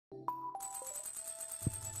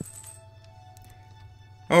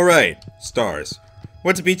Alright, stars.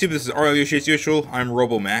 What's up YouTube, this is Yoshi as usual, I'm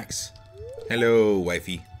RoboMax. Hello,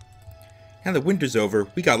 wifey. Now that winter's over,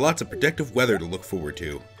 we got lots of protective weather to look forward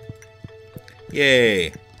to.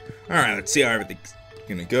 Yay. Alright, let's see how everything's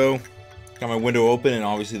gonna go. Got my window open and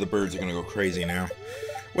obviously the birds are gonna go crazy now.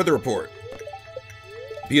 Weather report.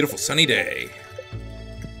 Beautiful sunny day.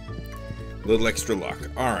 A little extra luck.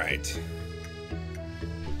 Alright.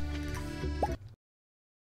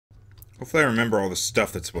 Hopefully I remember all the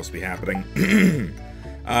stuff that's supposed to be happening.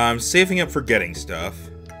 I'm saving up for getting stuff.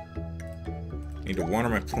 Need to water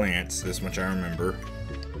my plants, this much I remember.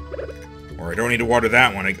 Or I don't need to water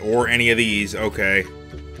that one, or any of these, okay.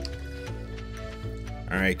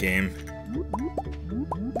 Alright, game.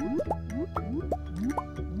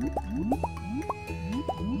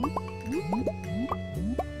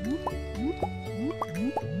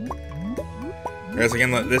 I guess I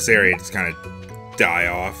can let this area just kind of die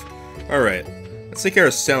off. Alright, let's take care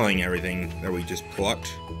of selling everything that we just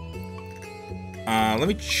plucked. Let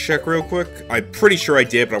me check real quick. I'm pretty sure I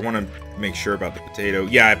did, but I want to make sure about the potato.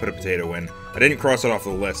 Yeah, I put a potato in. I didn't cross it off the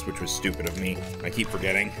list, which was stupid of me. I keep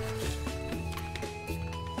forgetting.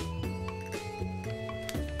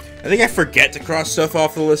 I think I forget to cross stuff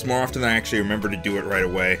off the list more often than I actually remember to do it right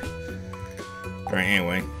away. Alright,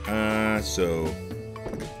 anyway. So...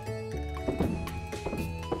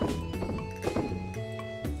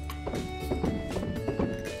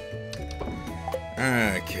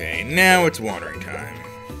 Okay, now it's watering time.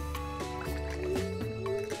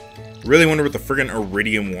 Really wonder what the friggin'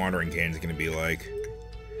 iridium watering can is gonna be like.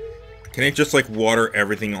 Can it just, like, water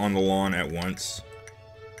everything on the lawn at once?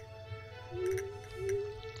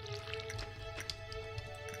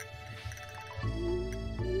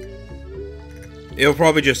 It'll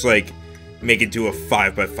probably just, like, make it to a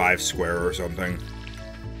 5x5 square or something.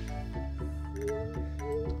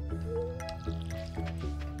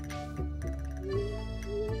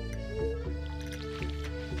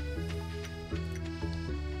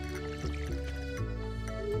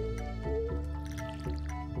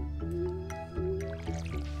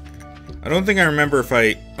 I don't think I remember if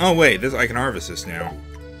I... Oh, wait, this I can harvest this now.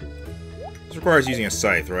 This requires using a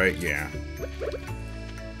scythe, right? Yeah.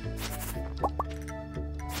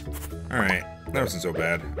 Alright. That wasn't so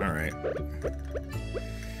bad. Alright.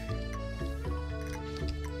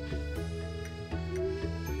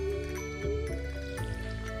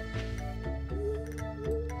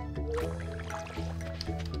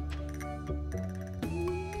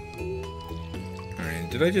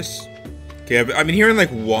 Alright, did I just... Okay, I've been hearing,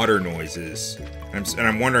 like, water noises. And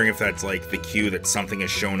I'm wondering if that's, like, the cue that something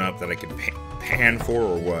has shown up that I can pan for,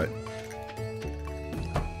 or what.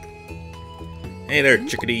 Hey there,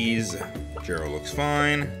 chickadees. Jero looks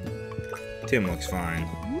fine. Tim looks fine.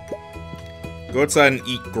 Go outside and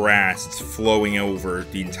eat grass. It's flowing over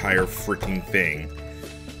the entire freaking thing.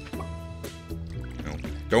 No,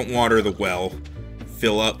 don't water the well.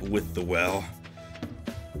 Fill up with the well.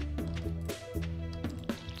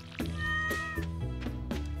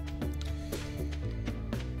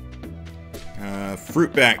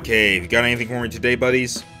 Fruitbat Cave. You got anything for me today,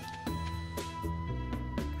 buddies?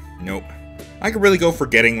 Nope. I could really go for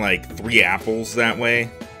getting, like, 3 apples that way.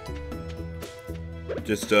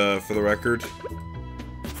 Just, for the record.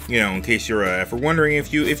 You know, in case you're, if we're wondering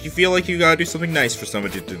if you feel like you gotta do something nice for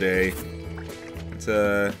somebody today.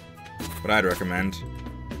 That's, what I'd recommend.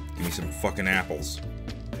 Give me some fucking apples.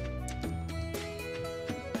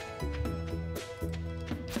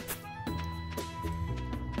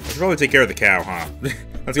 I should probably take care of the cow, huh?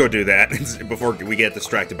 Let's go do that before we get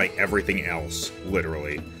distracted by everything else,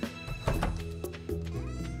 literally.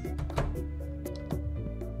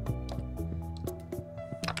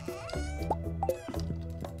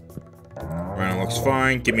 Rhino looks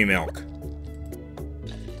fine. Give me milk.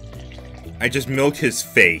 I just milked his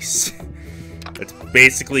face. That's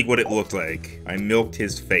basically what it looked like. I milked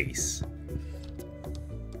his face.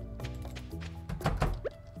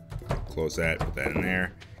 Close that, put that in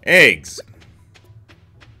there. Eggs!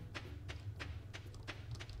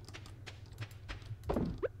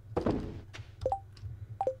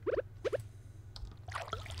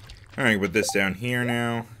 Alright, put this down here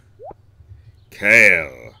now.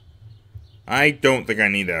 Kale. I don't think I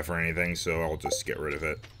need that for anything, so I'll just get rid of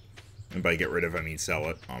it. And by get rid of, I mean sell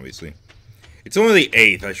it, obviously. It's only the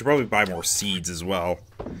 8th. I should probably buy more seeds as well.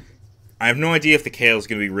 I have no idea if the kale is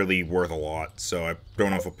going to be really worth a lot, so I don't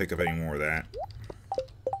know if I'll pick up any more of that.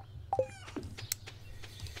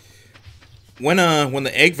 When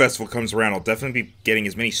the egg festival comes around, I'll definitely be getting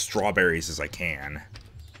as many strawberries as I can.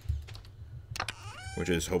 Which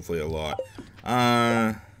is hopefully a lot.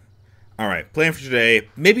 Alright, plan for today.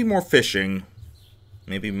 Maybe more fishing.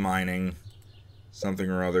 Maybe mining. Something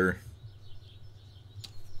or other.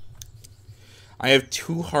 I have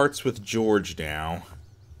 2 hearts with George now.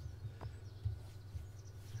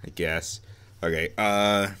 I guess. Okay,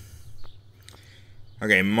 okay,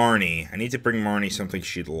 Marnie. I need to bring Marnie something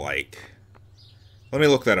she'd like. Let me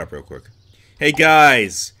look that up real quick. Hey,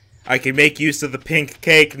 guys! I can make use of the pink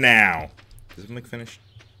cake now! Does it make finish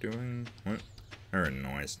doing... What? I heard a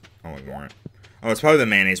noise. I'll ignore it. Oh, it's probably the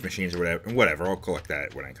mayonnaise machines or whatever. Whatever, I'll collect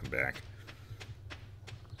that when I come back.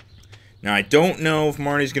 Now, I don't know if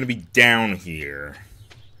Marnie's gonna be down here.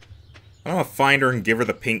 I don't want to find her and give her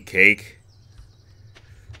the pink cake.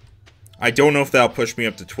 I don't know if that'll push me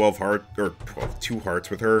up to 12 hearts, or 2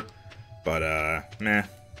 hearts with her. But, meh.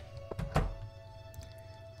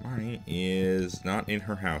 Marnie is not in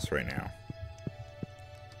her house right now.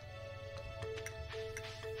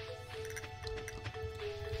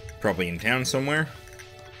 Probably in town somewhere.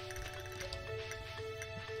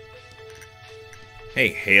 Hey,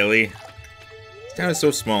 Haley. This town is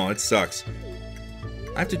so small, it sucks.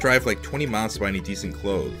 I have to drive like 20 miles to buy any decent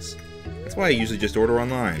clothes. That's why I usually just order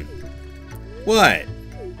online. What?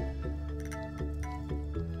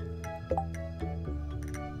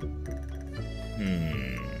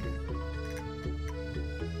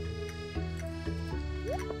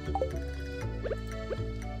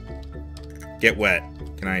 Get wet.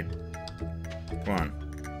 Can I... Come on.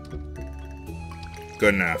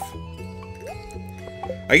 Good enough.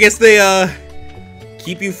 I guess they,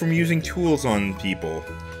 keep you from using tools on people.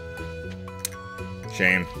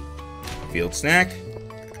 Shame. Field snack?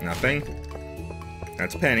 Nothing.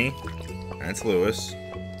 That's Penny. That's Lewis.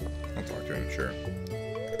 I'll talk to him, sure.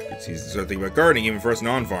 Good season to start thinking about gardening even for us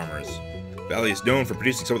non-farmers. The valley is known for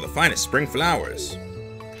producing some of the finest spring flowers.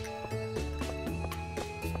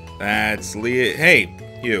 That's Leah. Hey,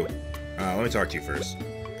 you. Let me talk to you first.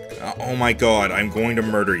 Oh my god, I'm going to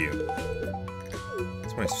murder you.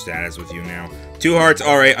 What's my status with you now? 2 hearts,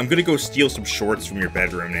 alright, I'm gonna go steal some shorts from your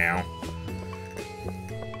bedroom now.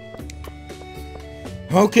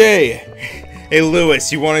 Okay. Hey,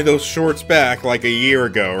 Lewis, you wanted those shorts back like a year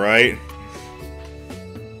ago, right?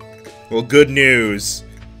 Well, good news.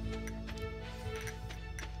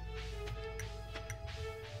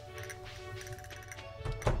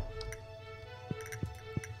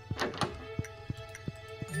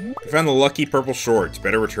 I found the lucky purple shorts.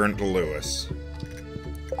 Better return it to Lewis.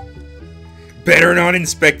 Better not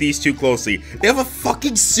inspect these too closely. They have a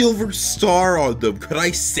fucking silver star on them. Could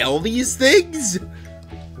I sell these things?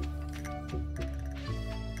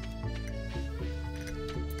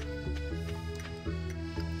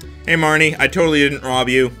 Hey, Marnie. I totally didn't rob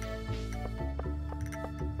you.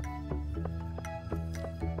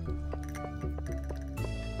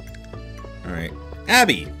 Alright.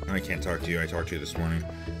 Abby! I can't talk to you. I talked to you this morning.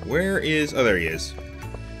 Where is... Oh, there he is.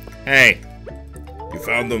 Hey. You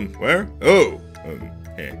found them where? Oh.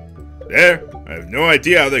 Hey. There? I have no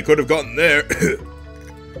idea how they could have gotten there.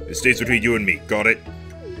 This stays between you and me. Got it?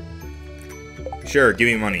 Sure, give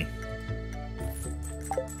me money.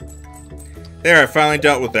 There, I finally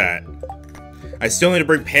dealt with that. I still need to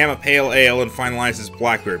bring Pam a pale ale and finalize this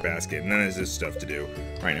blackberry basket, and then there's this stuff to do.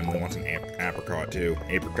 Right, Emily wants an apricot too.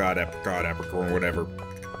 Apricot, apricot, whatever.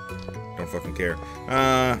 Don't fucking care.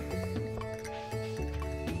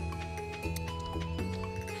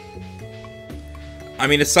 I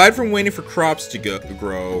mean, aside from waiting for crops to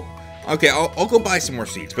grow... Okay, I'll go buy some more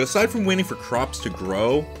seeds, but aside from waiting for crops to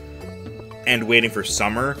grow and waiting for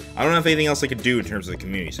summer, I don't have anything else I could do in terms of the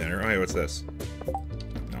community center. Oh, hey, what's this?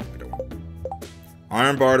 No, I don't.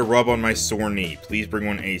 Iron bar to rub on my sore knee. Please bring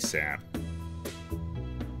one ASAP.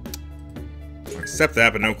 I'll accept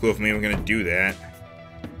that, but no clue if I'm even gonna do that.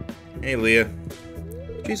 Hey, Leah.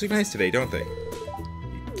 Trees look nice today, don't they?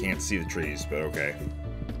 You can't see the trees, but okay.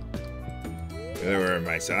 There,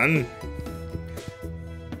 my son.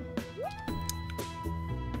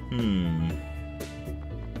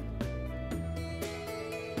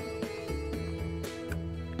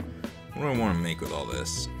 What do I want to make with all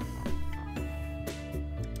this?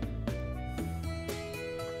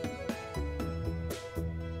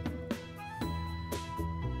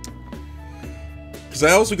 Because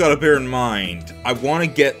I also gotta bear in mind, I want to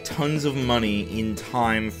get tons of money in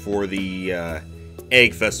time for the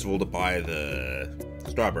egg festival to buy the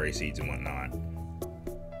strawberry seeds and whatnot.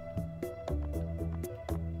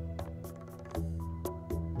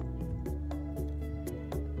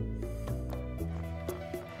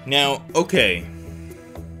 Now, okay.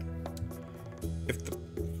 If the...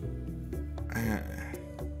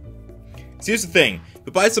 See, here's the thing. If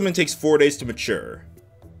you buy something that takes 4 days to mature,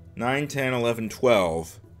 9, 10, 11,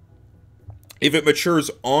 12, If it matures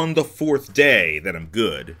on the 4th day, then I'm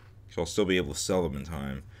good. So I'll still be able to sell them in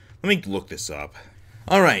time. Let me look this up.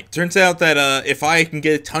 Alright, turns out that if I can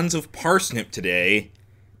get tons of parsnip today,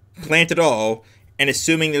 plant it all, and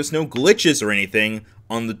assuming there's no glitches or anything,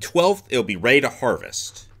 on the 12th it'll be ready to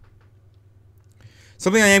harvest.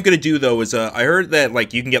 Something I am going to do, though, is I heard that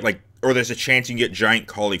like you can get like, or there's a chance you can get giant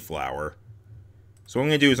cauliflower. So what I'm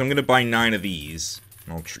going to do is I'm going to buy 9 of these.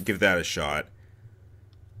 And I'll give that a shot.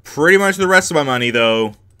 Pretty much the rest of my money,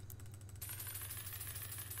 though.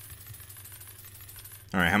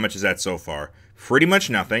 Alright, how much is that so far? Pretty much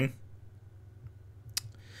nothing.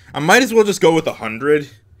 I might as well just go with 100.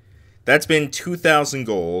 That's been 2,000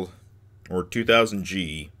 gold. Or 2,000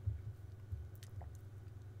 G.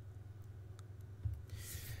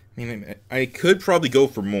 I mean, I could probably go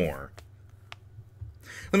for more.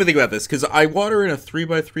 Let me think about this, because I water in a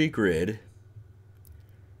 3x3 grid.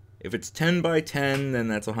 If it's 10x10, then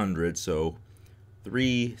that's 100, so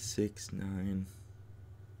 3, 6, 9...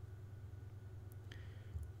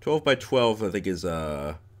 12x12, I think, is,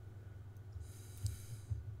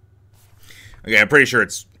 Okay, I'm pretty sure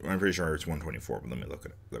it's 124, but let me look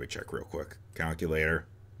at it. Let me check real quick. Calculator.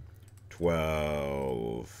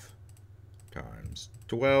 12 times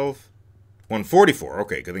 12. 144.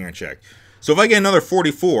 Okay, good thing I checked. So if I get another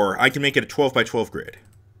 44, I can make it a 12x12 grid.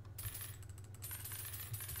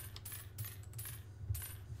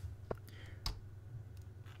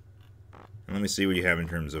 And let me see what you have in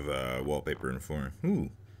terms of wallpaper and flooring. Ooh,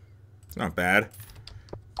 it's not bad.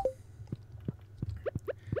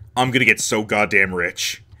 I'm gonna get so goddamn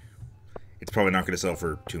rich. It's probably not gonna sell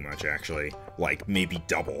for too much, actually. Like, maybe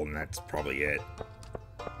double, and that's probably it.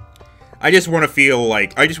 I just want to feel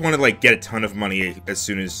like, I just want to, like, get a ton of money as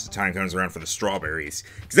soon as the time comes around for the strawberries.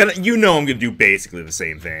 Because then, you know I'm gonna do basically the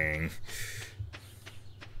same thing.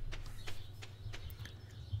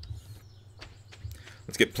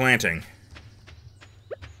 Let's get planting.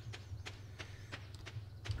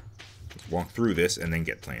 Let's walk through this and then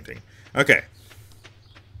get planting. Okay.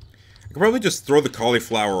 I could probably just throw the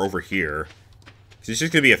cauliflower over here. Because it's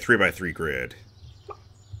just going to be a 3x3 grid.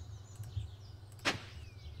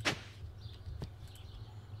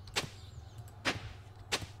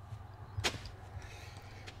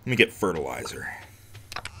 Let me get fertilizer.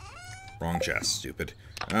 Wrong chest, stupid.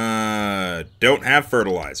 Don't have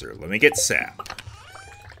fertilizer. Let me get sap.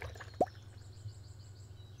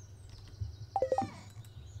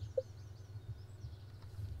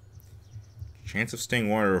 Chance of staying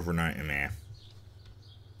water overnight, man.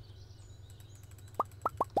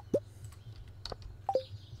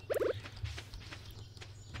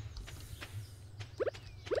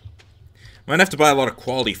 Might have to buy a lot of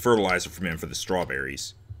quality fertilizer from him for the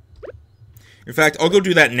strawberries. In fact, I'll go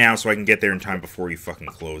do that now so I can get there in time before he fucking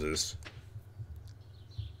closes.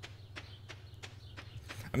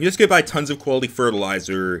 I'm just gonna buy tons of quality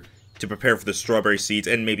fertilizer to prepare for the strawberry seeds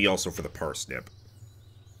and maybe also for the parsnip.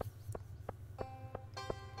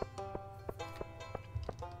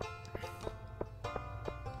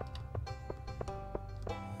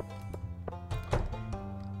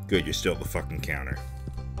 Good, you're still at the fucking counter.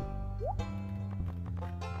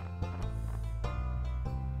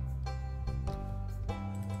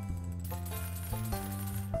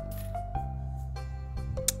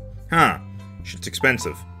 Huh. Shit's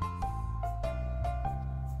expensive.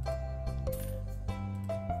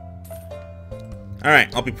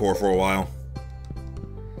 Alright, I'll be poor for a while.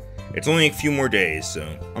 It's only a few more days,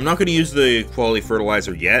 so... I'm not going to use the quality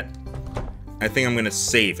fertilizer yet. I think I'm going to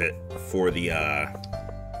save it for the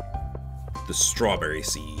strawberry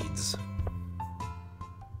seeds.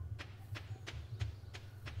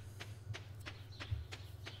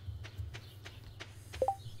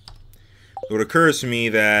 So it occurs to me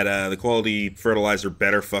that the quality fertilizer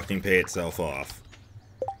better fucking pay itself off.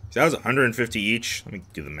 So that was 150 each. Let me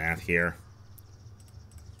do the math here.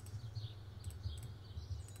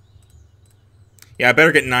 Yeah, I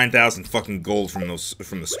better get 9,000 fucking gold from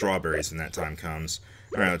the strawberries when that time comes.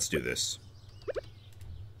 All right, let's do this.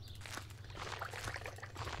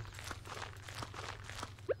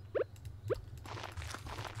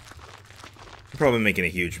 I'm probably making a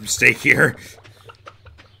huge mistake here.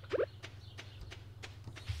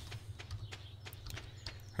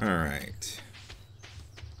 Alright.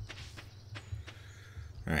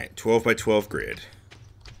 Alright, 12x12 grid.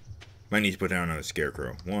 Might need to put down another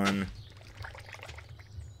scarecrow. 1.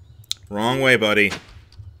 Wrong way, buddy.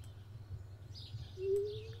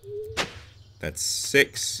 That's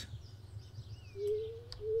 6.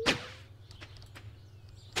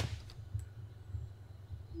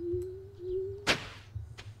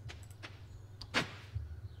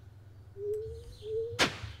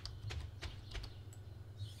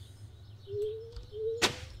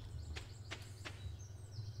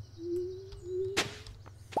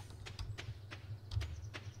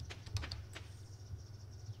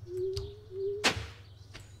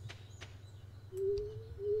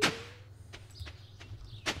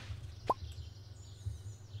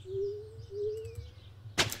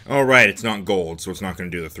 Oh, right, it's not gold, so it's not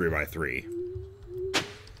going to do the 3x3.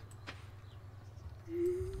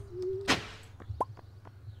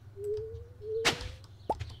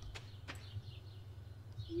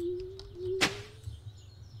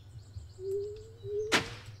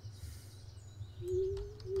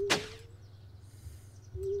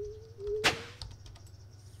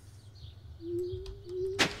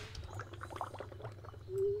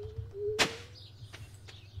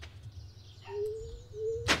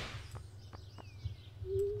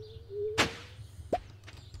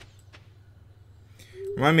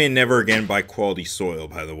 Remind me to never again buy quality soil,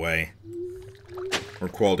 by the way. Or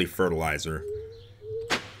quality fertilizer.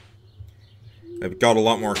 It got a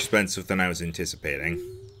lot more expensive than I was anticipating.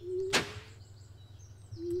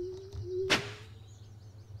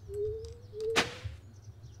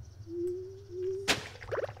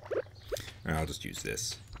 Alright, I'll just use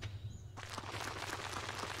this.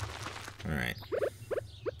 Alright.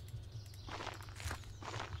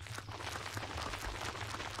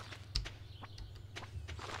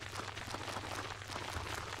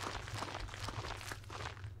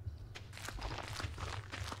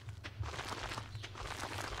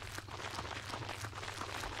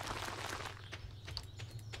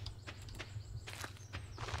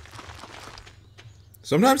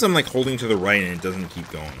 Sometimes I'm like holding to the right and it doesn't keep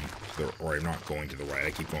going. Or I'm not going to the right,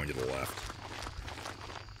 I keep going to the left.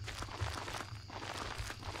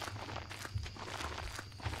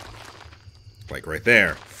 Like right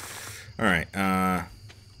there. Alright, now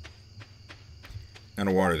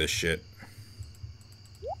to water this shit.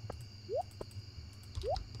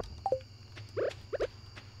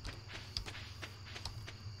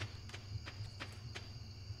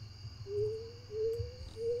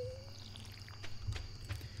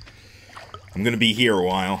 I'm gonna be here a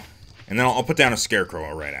while, and then I'll put down a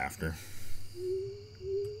scarecrow right after.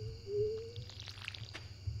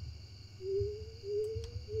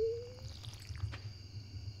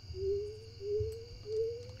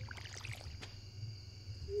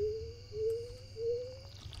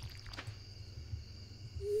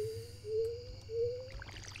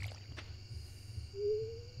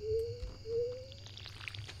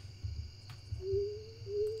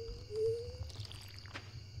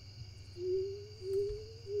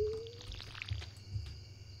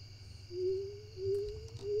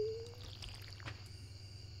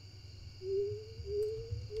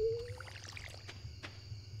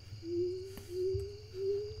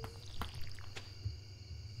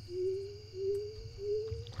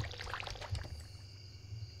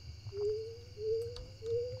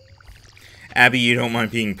 Abby, you don't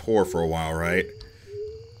mind being poor for a while, right?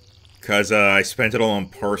 Because I spent it all on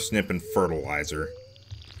parsnip and fertilizer.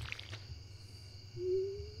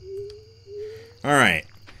 Alright.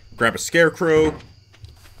 Grab a scarecrow.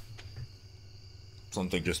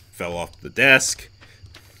 Something just fell off the desk.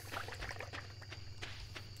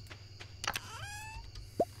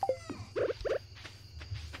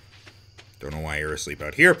 Don't know why you're asleep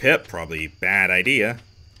out here, Pip. Probably bad idea.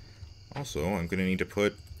 Also, I'm gonna need to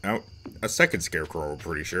put out a second scarecrow, I'm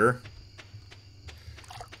pretty sure.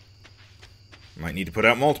 Might need to put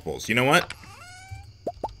out multiples. You know what?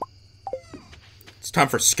 It's time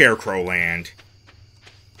for Scarecrow Land.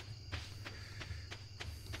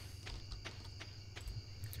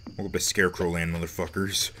 Welcome to Scarecrow Land,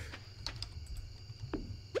 motherfuckers.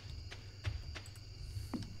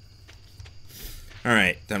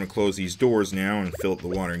 Alright, time to close these doors now and fill up the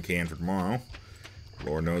watering can for tomorrow.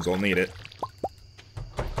 Lord knows I'll need it.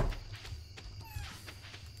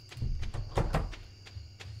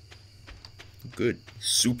 Good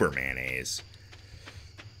super mayonnaise.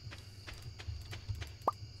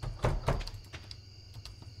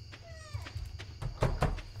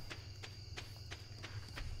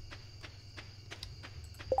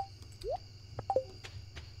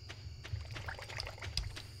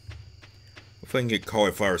 Hopefully I can get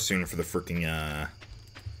cauliflower soon for the freaking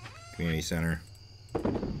community center.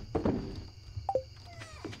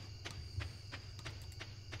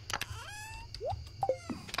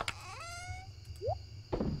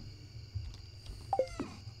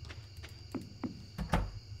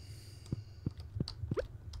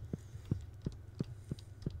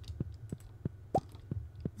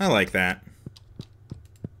 I like that.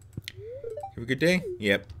 Have a good day?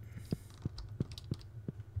 Yep.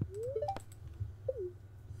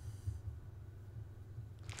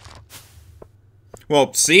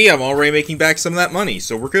 Well, see, I'm already making back some of that money,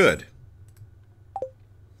 so we're good.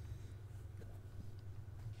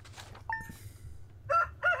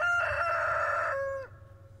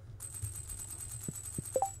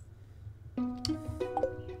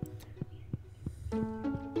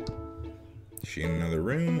 she in another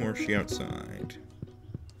room or is she outside?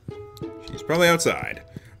 She's probably outside.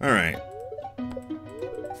 Alright.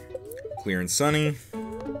 Clear and sunny.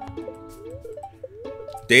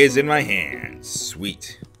 Day is in my hands.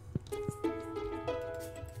 Sweet.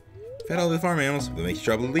 Fed all the farm animals. That makes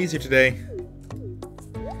your job a little easier today.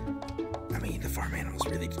 I mean, the farm animals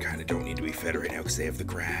really kind of don't need to be fed right now because they have the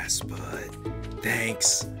grass, but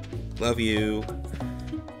thanks. Love you.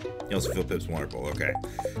 You also fill Pip's water bowl. Okay.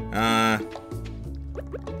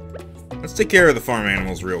 Let's take care of the farm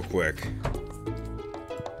animals real quick.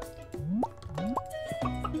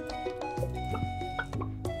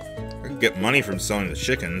 I could get money from selling the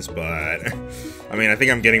chickens, but I mean, I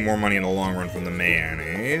think I'm getting more money in the long run from the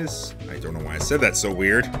mayonnaise. I don't know why I said that so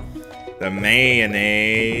weird. The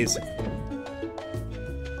mayonnaise.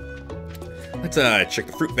 Let's check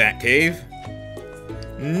the fruit bat cave.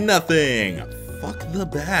 Nothing. Fuck the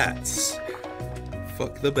bats.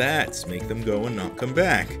 Fuck the bats. Make them go and not come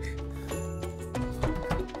back.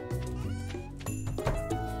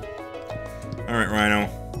 Alright, Rhino.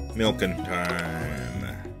 Milking time.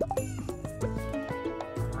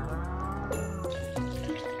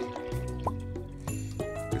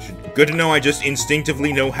 Good to know I just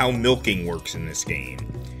instinctively know how milking works in this game.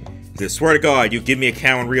 I swear to God, you give me a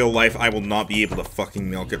cow in real life, I will not be able to fucking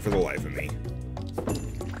milk it for the life of me.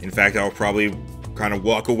 In fact, I'll probably kind of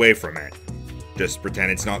walk away from it. Just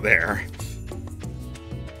pretend it's not there.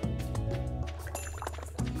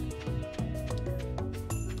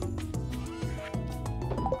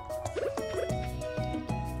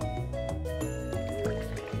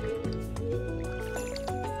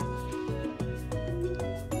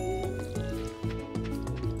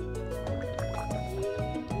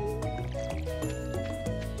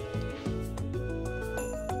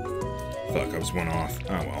 Fuck, I was one off.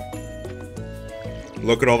 Oh well.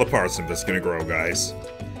 Look at all the parsnip that's gonna grow, guys.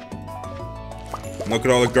 Look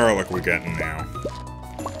at all the garlic we're getting now.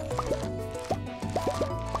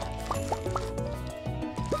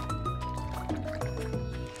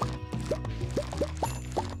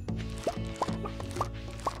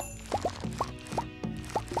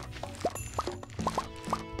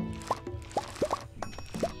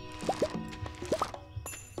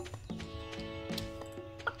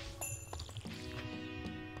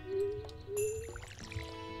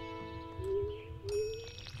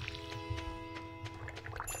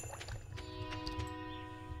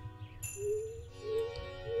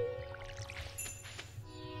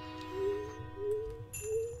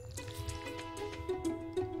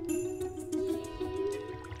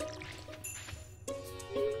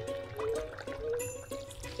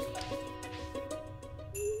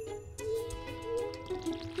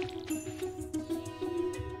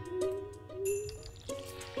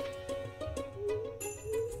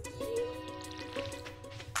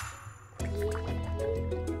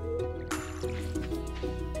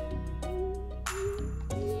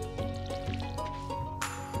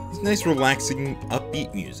 Nice, relaxing,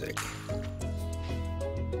 upbeat music.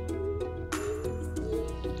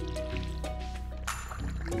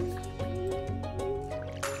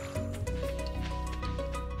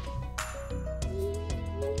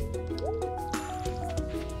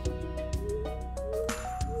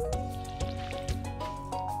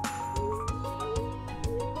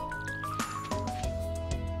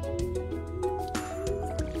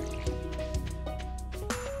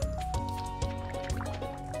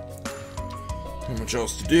 Not much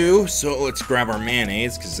else to do, so let's grab our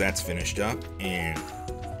mayonnaise because that's finished up and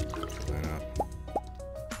fill that up.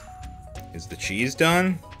 Is the cheese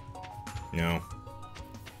done? No.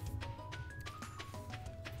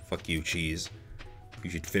 Fuck you, cheese. You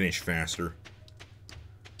should finish faster.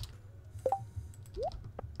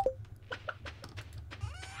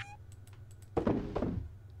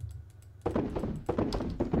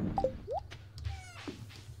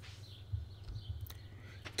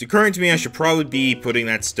 It's occurring to me I should probably be putting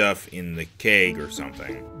that stuff in the keg or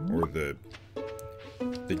something. Or the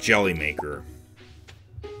jelly maker.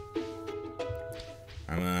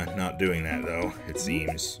 I'm not doing that though, it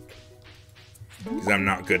seems. Because I'm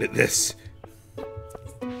not good at this.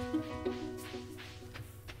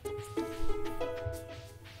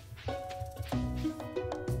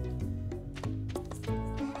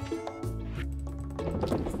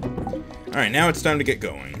 Alright, now it's time to get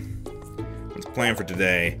going. Plan for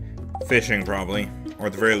today. Fishing, probably. Or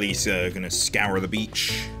at the very least, gonna scour the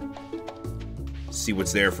beach. See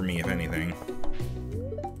what's there for me, if anything.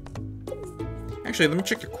 Actually, let me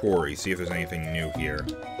check the quarry, see if there's anything new here.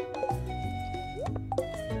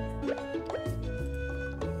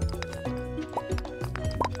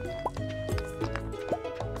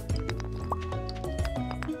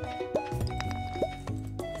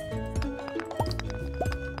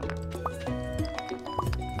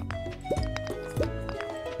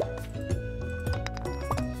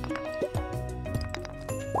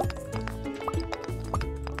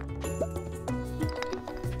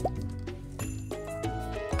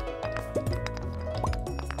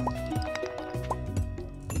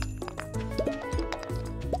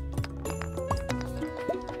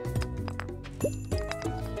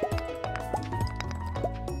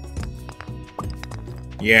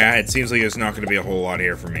 Yeah, it seems like there's not going to be a whole lot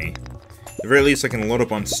here for me. At the very least, I can load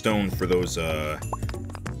up on stone for those,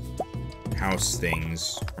 house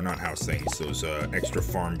things. Or not house things, those, extra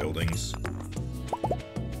farm buildings.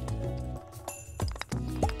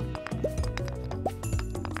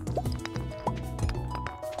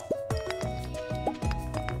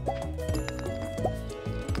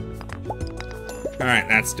 Alright,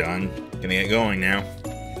 that's done. Gonna get going now.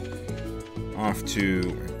 Off to...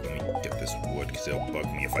 Let me get this wood, because it'll bug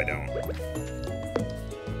me if I don't.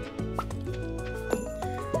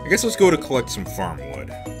 I guess let's go to collect some farm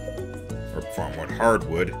wood. Or farm wood,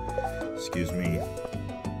 hardwood. Excuse me.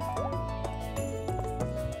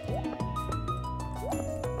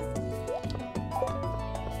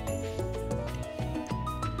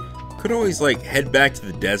 Could always, like, head back to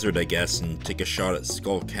the desert, I guess, and take a shot at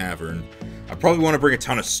Skull Cavern. I probably want to bring a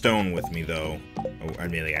ton of stone with me, though. Oh, I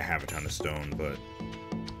mean, I have a ton of stone, but...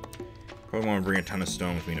 Probably want to bring a ton of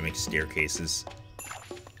stone with me to make staircases.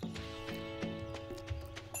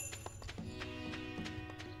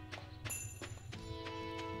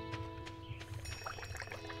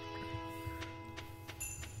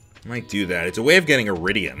 Might do that. It's a way of getting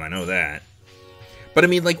iridium, I know that. But I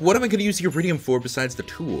mean, like, what am I going to use the iridium for besides the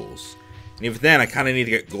tools? And if then, I kind of need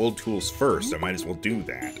to get gold tools first. I might as well do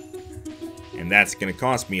that. And that's going to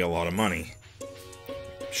cost me a lot of money.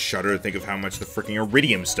 Shudder to think of how much the freaking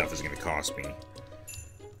iridium stuff is going to cost me.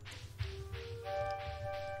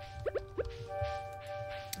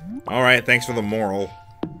 Alright, thanks for the moral.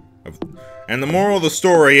 And the moral of the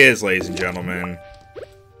story is, ladies and gentlemen,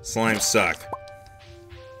 slimes suck.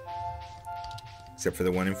 Except for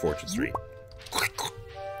the one in Fortune Street.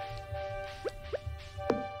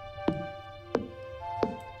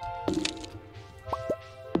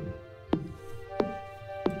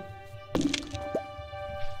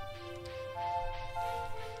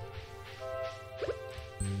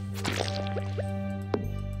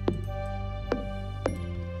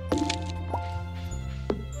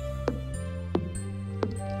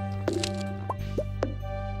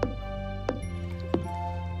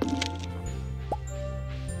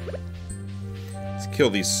 Kill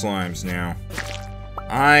these slimes now.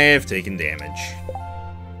 I have taken damage.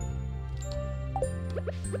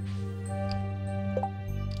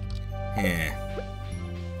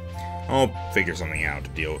 I'll figure something out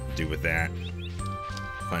to do with that.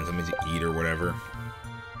 Find something to eat or whatever.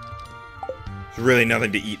 There's really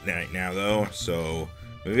nothing to eat right now, though, so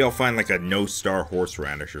maybe I'll find like a no-star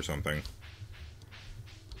horseradish or something.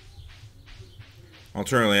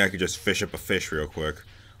 Alternatively, I could just fish up a fish real quick.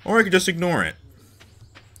 Or I could just ignore it.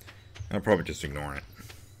 I'll probably just ignore it.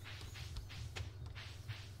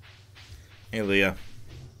 Hey, Leah.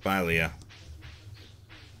 Bye, Leah.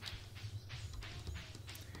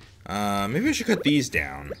 Maybe I should cut these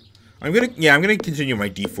down. I'm gonna continue my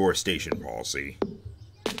deforestation policy.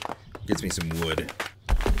 Gets me some wood.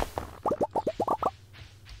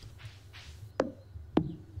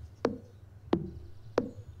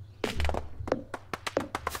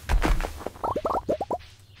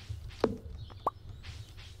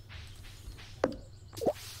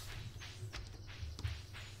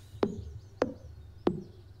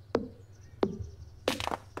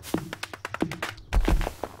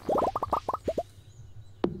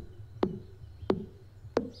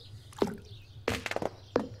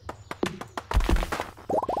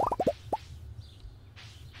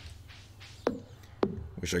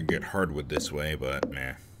 Wish I could get hardwood this way, but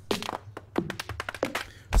meh.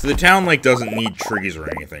 So the town, like, doesn't need trees or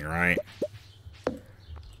anything, right?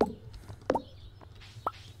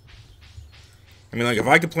 I mean, like, if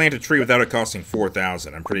I could plant a tree without it costing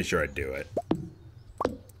 4,000, I'm pretty sure I'd do it.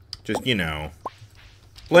 Just, you know.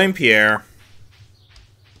 Blame Pierre.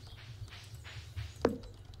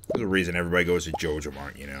 There's a reason everybody goes to Jojo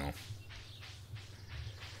Mart, you know.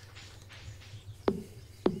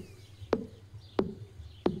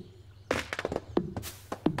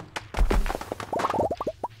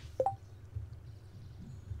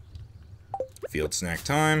 Field snack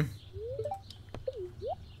time.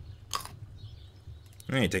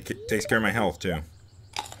 Hey, takes care of my health, too.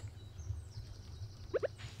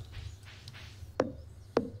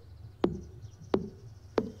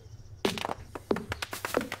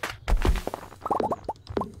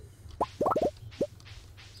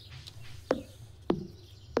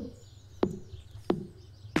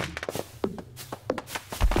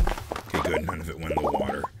 Okay, good. None of it went in the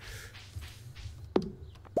water.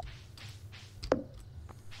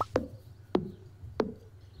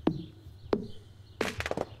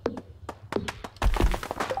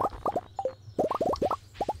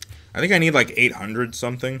 I think I need like 800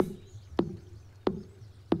 something.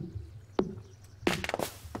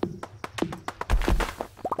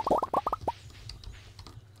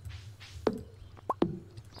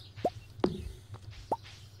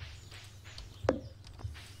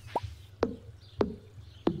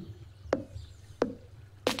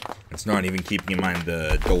 It's not even keeping in mind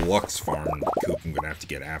the deluxe farm coop I'm gonna have to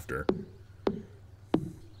get after.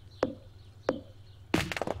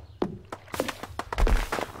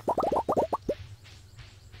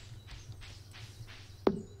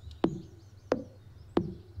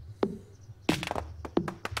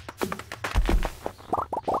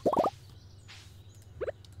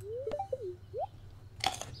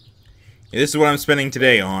 This is what I'm spending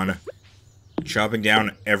today on. Chopping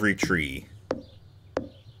down every tree.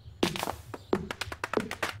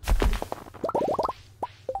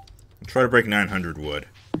 Try to break 900 wood.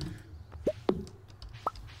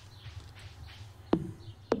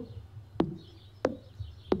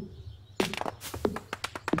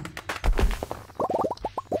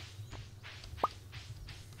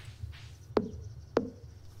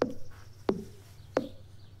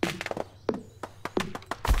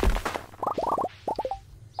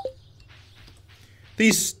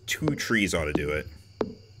 These 2 trees ought to do it.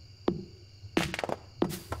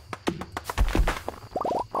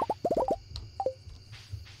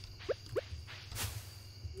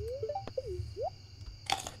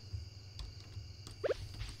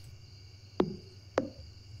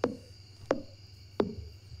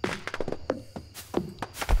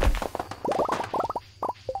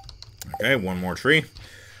 Okay, 1 more tree.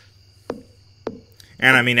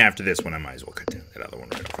 And I mean, after this one, I might as well cut down that other one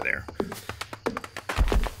right over there.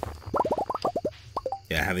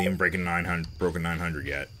 Yeah, I haven't even broken 900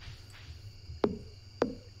 yet. I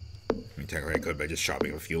mean, technically I could by just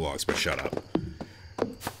chopping up a few logs, but shut up.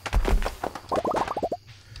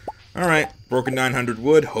 Alright, broken 900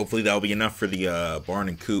 wood. Hopefully that'll be enough for the barn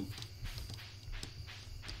and coop.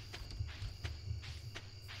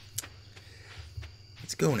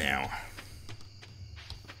 Let's go now.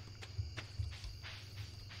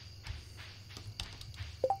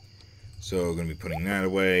 So, I'm going to be putting that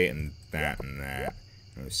away, and that, and that.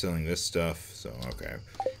 I'm selling this stuff, so, okay.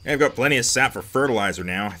 And I've got plenty of sap for fertilizer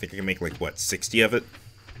now. I think I can make, like, what, 60 of it?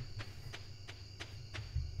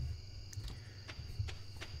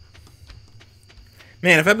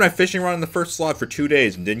 Man, if I've been fishing around in the first slot for 2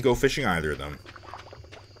 days and didn't go fishing either of them.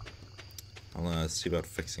 I'll see about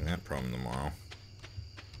fixing that problem tomorrow.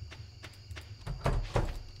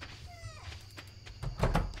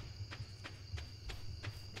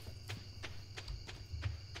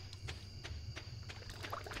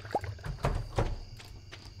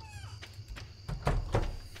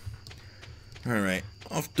 Alright,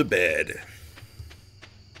 off to bed.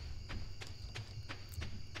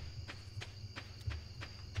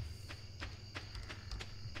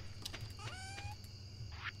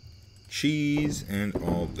 Cheese and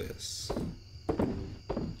all this. What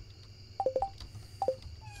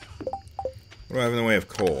do I have in the way of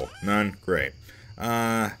coal? None? Great.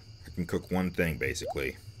 I can cook one thing,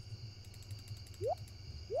 basically.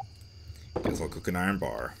 Guess I'll cook an iron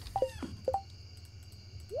bar.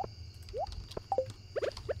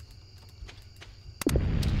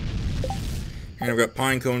 And I've got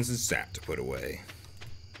pine cones and sap to put away.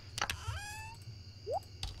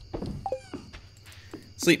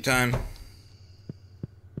 Sleep time.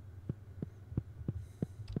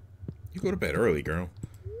 You go to bed early, girl.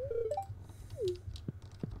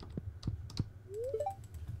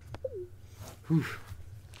 Whew.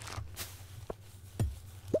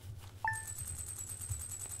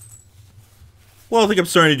 Well, I think I'm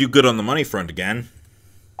starting to do good on the money front again.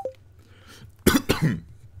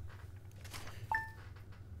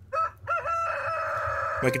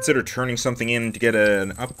 I might consider turning something in to get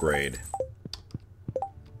an upgrade.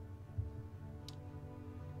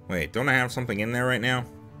 Wait, don't I have something in there right now?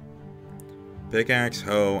 Pickaxe,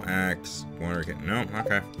 hoe, axe, water kit. No,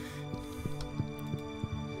 okay.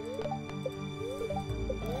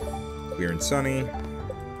 Clear and sunny. A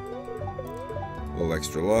little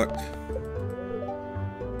extra luck.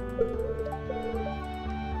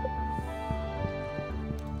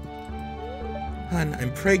 Hun,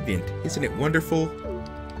 I'm pregnant. Isn't it wonderful?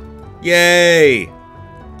 Yay!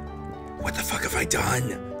 What the fuck have I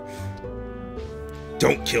done?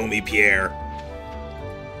 Don't kill me, Pierre.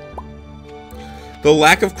 The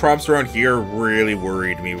lack of crops around here really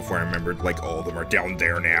worried me before I remembered, like, all of them are down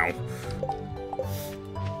there now.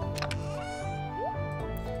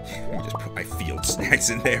 Let me just put my field snacks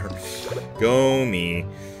in there. Go me.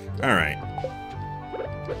 Alright.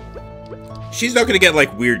 She's not gonna get,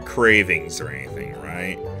 like, weird cravings or anything,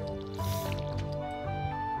 right?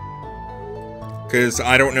 Because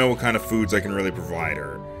I don't know what kind of foods I can really provide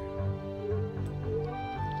her.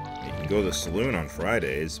 You can go to the saloon on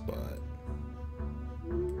Fridays, but...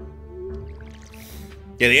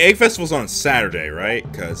 Yeah, the Egg Festival's on Saturday, right?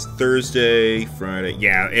 Because Thursday, Friday...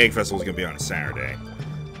 Yeah, the Egg Festival's gonna be on a Saturday.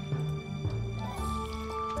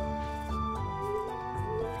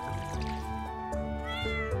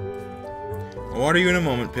 water you in a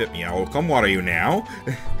moment, Pip. Yeah, I will come water you now.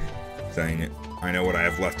 Saying I know what I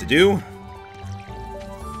have left to do.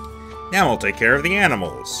 Now I'll take care of the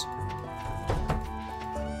animals.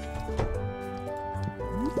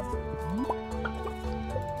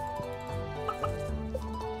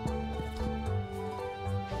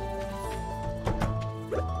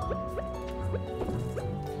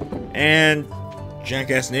 And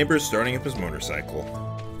jackass neighbor's starting up his motorcycle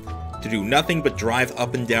to do nothing but drive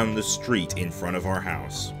up and down the street in front of our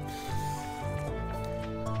house.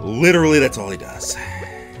 Literally, that's all he does.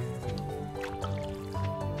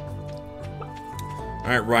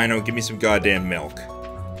 Alright, Rhino, give me some goddamn milk.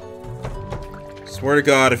 Swear to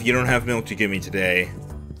God, if you don't have milk to give me today,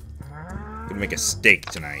 I'm gonna make a steak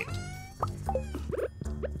tonight.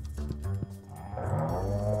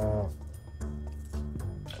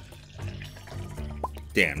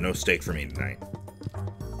 Damn, no steak for me tonight.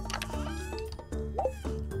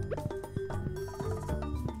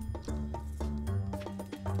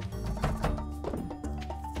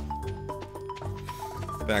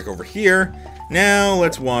 Back over here. Now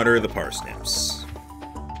let's water the parsnips.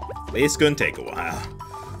 It's gonna take a while.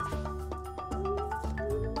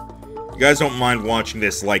 You guys don't mind watching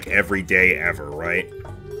this like every day ever, right?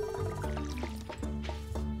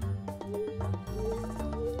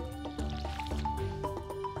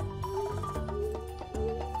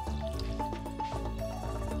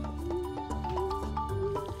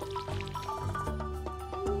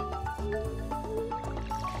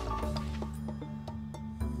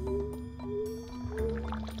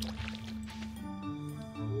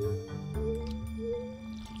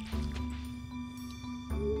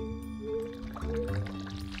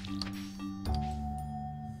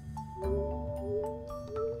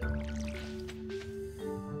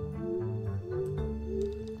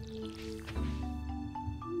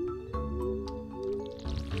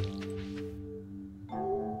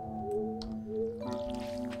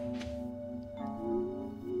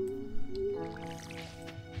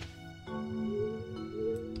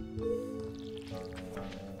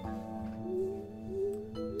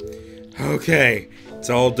 Okay, it's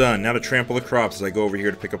all done. Now to trample the crops as I go over here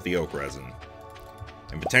to pick up the oak resin.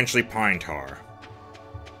 And potentially pine tar.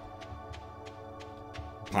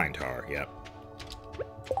 Pine tar, yep.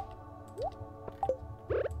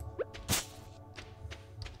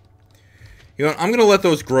 You know what, I'm gonna let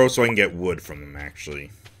those grow so I can get wood from them,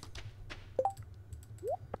 actually.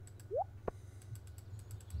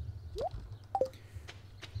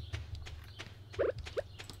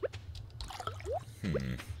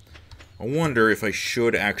 I wonder if I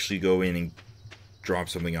should actually go in and drop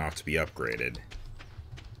something off to be upgraded.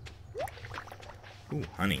 Ooh,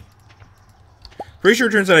 honey. Pretty sure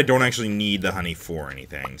it turns out I don't actually need the honey for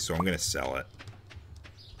anything, so I'm gonna sell it.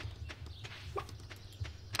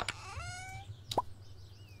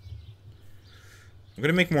 I'm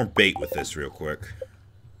gonna make more bait with this real quick.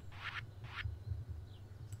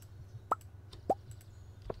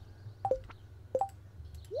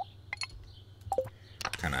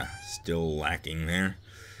 Kinda still lacking there.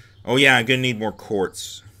 Oh yeah, I'm gonna need more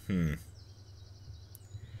quartz.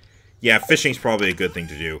 Yeah, fishing's probably a good thing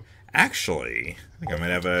to do. Actually, I think I might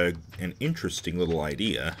have an interesting little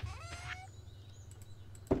idea.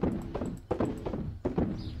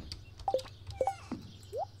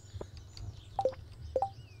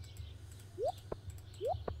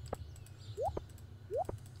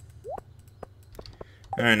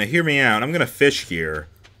 Alright, now hear me out. I'm gonna fish here.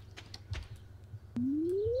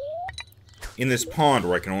 In this pond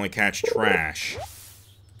where I can only catch trash.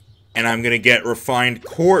 And I'm gonna get refined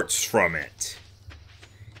quartz from it.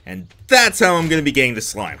 And that's how I'm gonna be getting the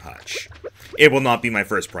slime hutch. It will not be my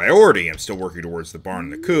first priority. I'm still working towards the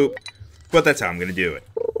barn and the coop. But that's how I'm gonna do it.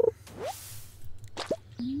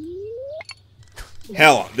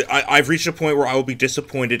 Hell, I've reached a point where I will be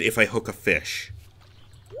disappointed if I hook a fish.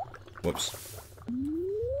 Whoops.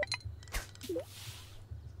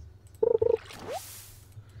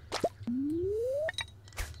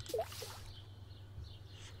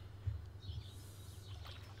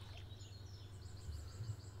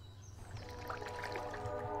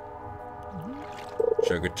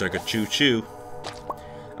 Chugga chugga choo choo.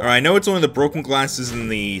 Alright, I know it's only the broken glasses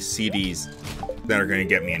and the CDs that are going to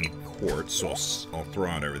get me any quartz, so I'll throw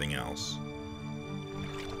out everything else.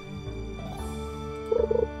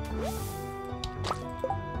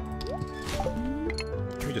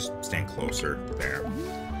 Let me just stand closer. There.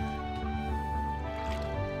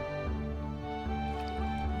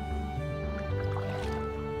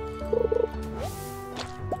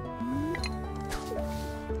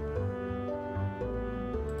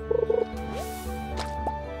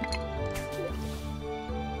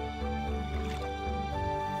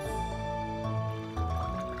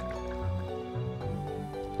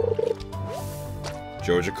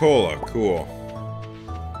 Joja Cola, cool.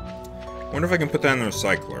 Wonder if I can put that in the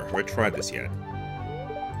recycler. Have I tried this yet?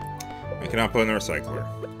 I cannot put it in the recycler.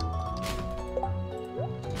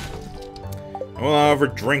 Well, I'll ever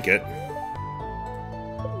drink it.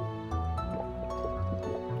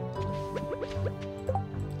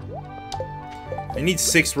 I need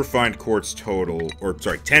 6 refined quartz total, or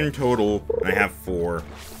sorry, 10 total, and I have 4.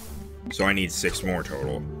 So I need 6 more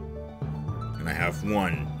total. And I have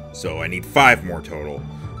 1, so I need 5 more total.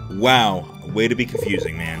 Wow, way to be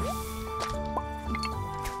confusing, man.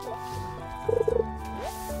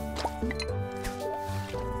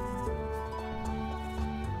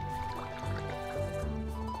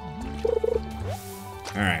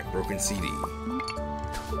 Alright, broken CD.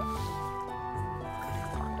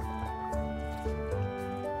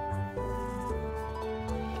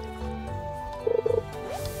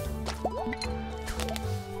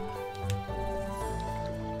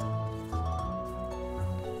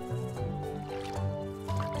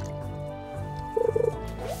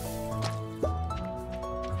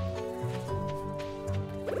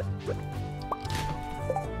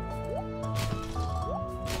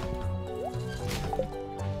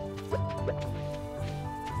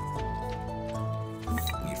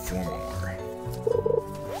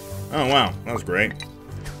 Oh, wow. That was great.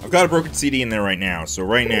 I've got a broken CD in there right now, so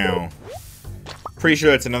right now, pretty sure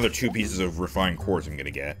that's another 2 pieces of refined quartz I'm gonna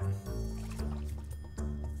get.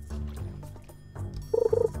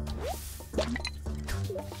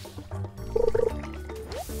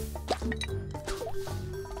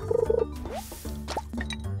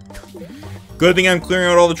 Good thing I'm clearing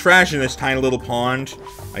out all the trash in this tiny little pond.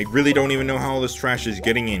 I really don't even know how all this trash is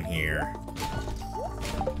getting in here.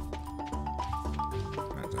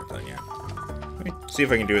 See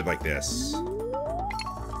if I can do it like this.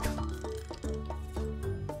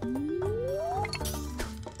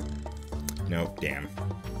 Nope, damn.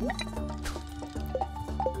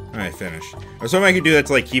 Alright, finished. Or something I could do that's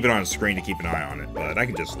like keep it on screen to keep an eye on it, but I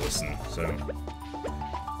can just listen, so.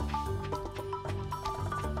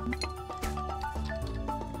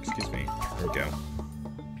 Excuse me. There we go.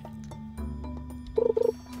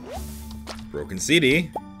 Broken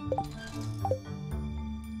CD.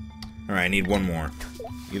 Alright, I need 1 more.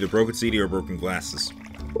 Either broken CD or broken glasses.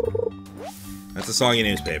 That's a soggy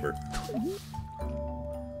newspaper.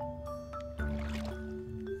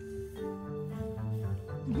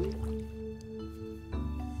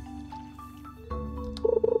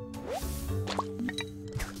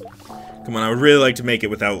 Come on, I would really like to make it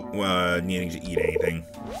without needing to eat anything.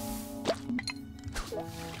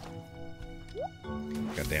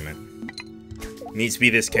 God damn it. Needs to be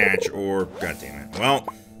this catch or... God damn it. Well...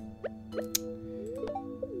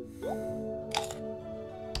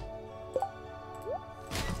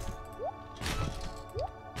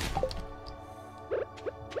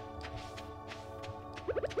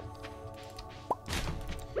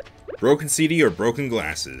 Broken CD or broken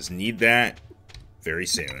glasses. Need that very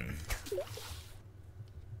soon.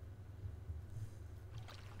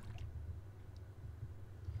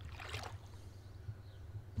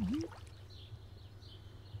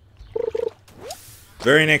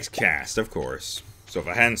 Very next cast, of course. So if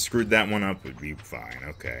I hadn't screwed that one up, it would be fine.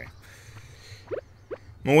 Okay. I'm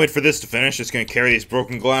gonna wait for this to finish. Just gonna carry these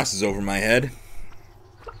broken glasses over my head.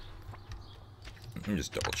 Let me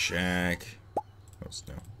just double check. Oh,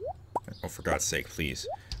 no. Oh, for God's sake, please.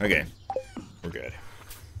 Okay. We're good.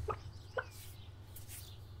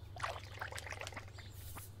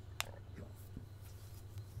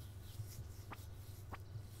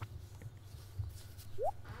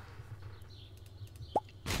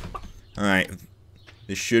 Alright.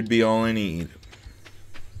 This should be all I need.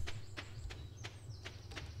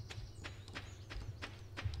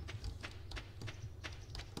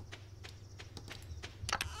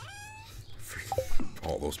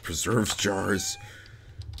 All those preserves jars.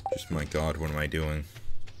 Just, my God, what am I doing?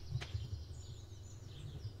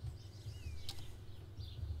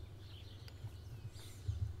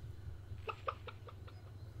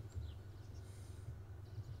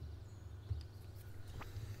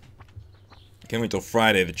 Can't wait till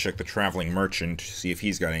Friday to check the traveling merchant, see if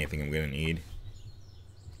he's got anything I'm gonna need.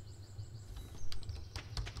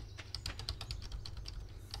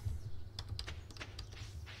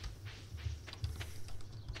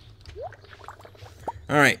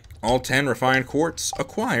 Alright, all 10 refined quartz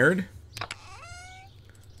acquired.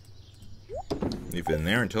 Leave it in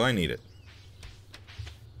there until I need it.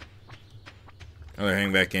 Oh, they're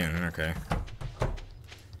hanging back in, okay.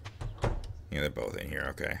 Yeah, they're both in here,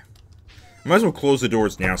 okay. Might as well close the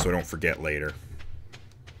doors now so I don't forget later.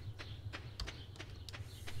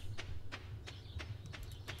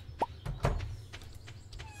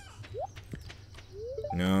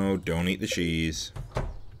 don't eat the cheese.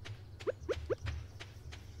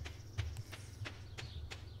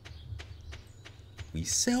 We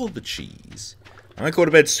sell the cheese. I might go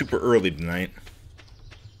to bed super early tonight.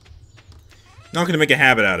 Not gonna make a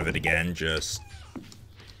habit out of it again, just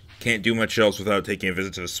can't do much else without taking a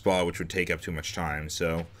visit to the spa, which would take up too much time,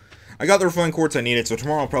 so I got the refining quartz I needed, so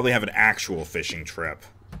tomorrow I'll probably have an actual fishing trip.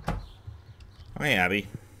 Hi, Abby.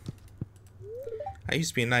 I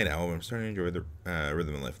used to be a night owl, but I'm starting to enjoy the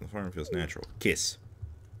rhythm of life, and the farm feels natural. Kiss.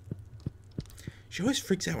 She always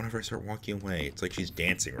freaks out whenever I start walking away. It's like she's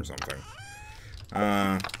dancing or something.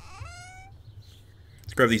 Let's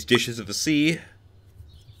grab these dishes of the sea.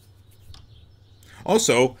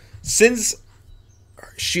 Also, since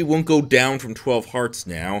she won't go down from 12 hearts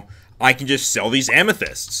now, I can just sell these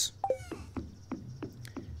amethysts.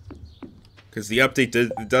 Because the update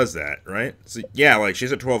does that, right? So, yeah, like,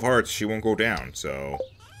 she's at 12 hearts, she won't go down, so...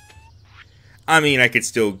 I mean, I could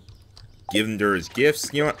still give them to her as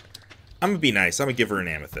gifts. You know what? I'm gonna be nice. I'm gonna give her an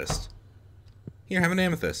amethyst. Here, have an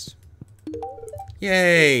amethyst.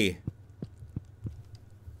 Yay!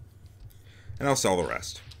 And I'll sell the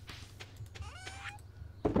rest.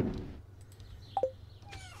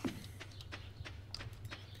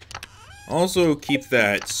 Also, keep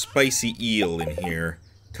that spicy eel in here.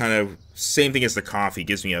 Kind of same thing as the coffee.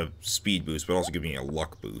 Gives me a speed boost, but also gives me a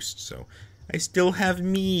luck boost. So, I still have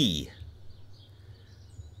me.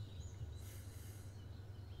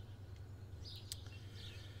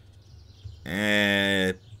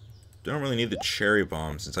 And don't really need the cherry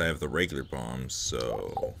bomb since I have the regular bombs,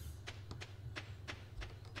 so...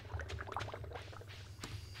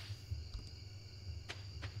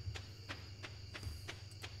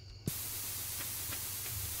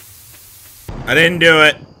 I didn't do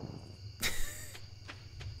it.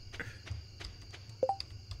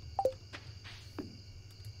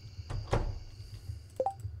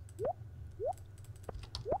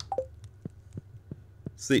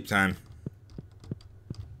 Sleep time.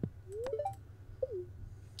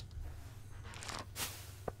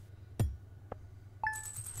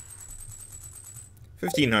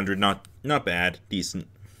 $1,500, not bad, decent.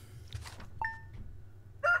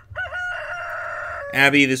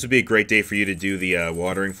 Abby, this would be a great day for you to do the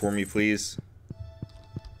watering for me, please.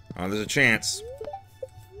 Oh, there's a chance.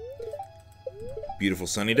 Beautiful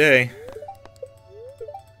sunny day.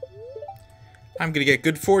 I'm gonna get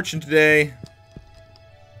good fortune today.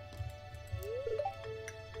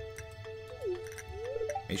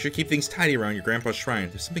 Make sure to keep things tidy around your grandpa's shrine.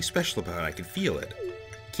 There's something special about it. I can feel it.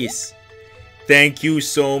 Kiss. Thank you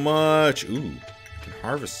so much. Ooh, I can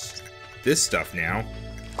harvest this stuff now.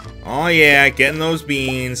 Oh yeah, getting those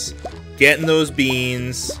beans. Getting those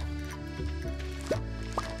beans.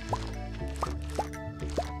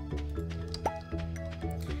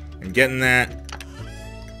 And getting that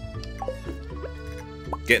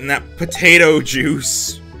potato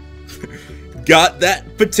juice. Got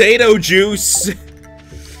that potato juice.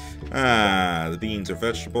 The beans are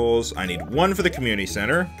vegetables. I need one for the community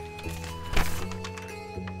center.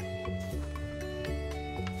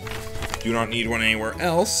 Do not need one anywhere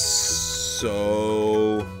else,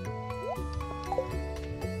 so...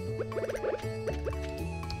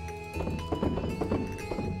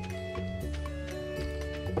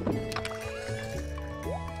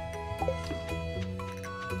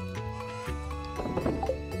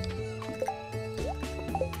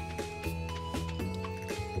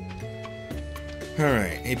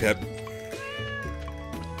 Alright, hey Pep.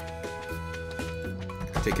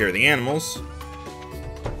 Take care of the animals.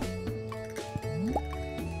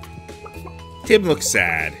 Tim looks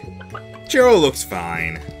sad. Jero looks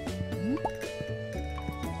fine.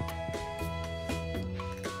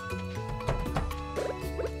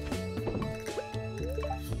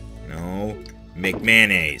 No. Make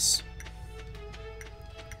mayonnaise.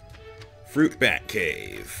 Fruit Bat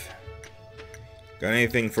Cave. Got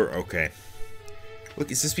anything for... Okay.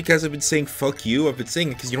 Look, is this because I've been saying fuck you? I've been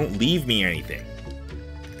saying it because you don't leave me anything.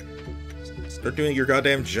 Start doing your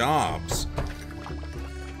goddamn jobs.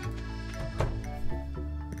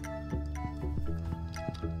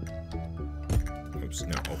 Oops,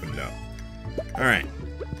 no, open it up. Alright.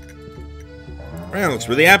 Ryan looks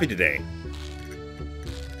really happy today.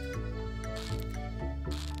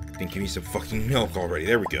 Then give me some fucking milk already.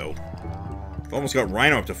 There we go. I've almost got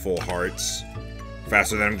Rhino up to full hearts.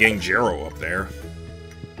 Faster than I'm getting Jero up there.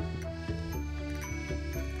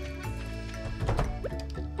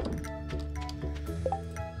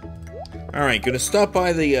 Alright, gonna stop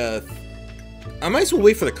by the, I might as well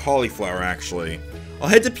wait for the cauliflower, actually. I'll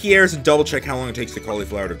head to Pierre's and double check how long it takes the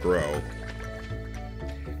cauliflower to grow.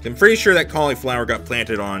 I'm pretty sure that cauliflower got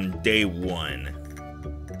planted on day 1.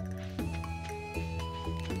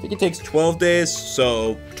 think it takes 12 days,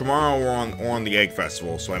 so tomorrow we're on the Egg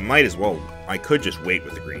Festival, so I might as well, I could just wait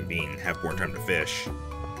with the green bean and have more time to fish.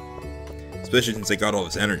 Especially since I got all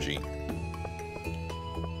this energy.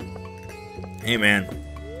 Hey, man.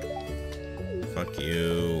 Fuck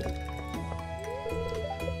you.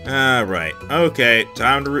 Alright. Okay,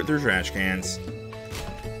 time to root through trash cans.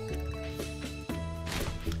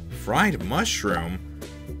 Fried mushroom?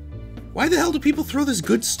 Why the hell do people throw this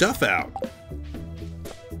good stuff out?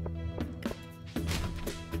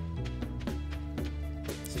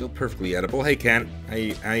 Still perfectly edible. Hey, Kent.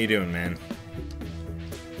 How you doing, man?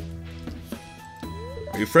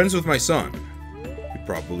 Are you friends with my son? You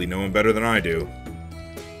probably know him better than I do.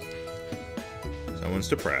 Someone's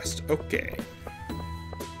depressed. Okay.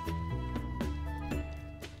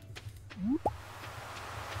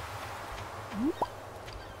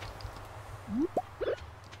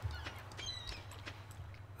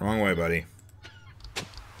 Wrong way, buddy.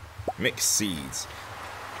 Mixed seeds.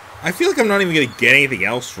 I feel like I'm not even going to get anything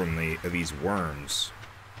else from these worms.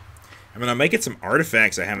 I mean, I might get some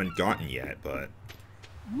artifacts I haven't gotten yet, but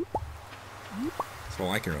that's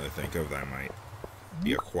all I can really think of that I might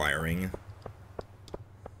be acquiring.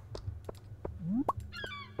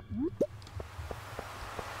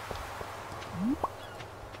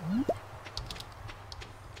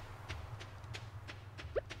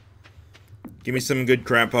 Give me some good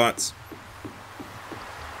crab pots.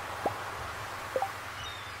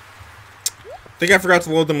 I think I forgot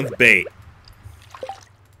to load them with bait.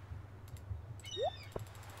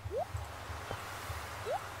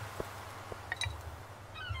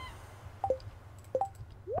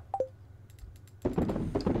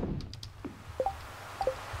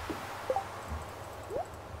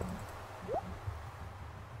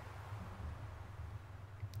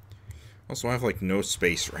 Also, I have, like, no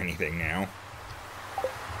space or anything now.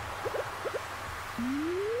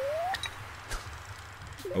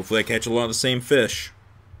 Hopefully I catch a lot of the same fish.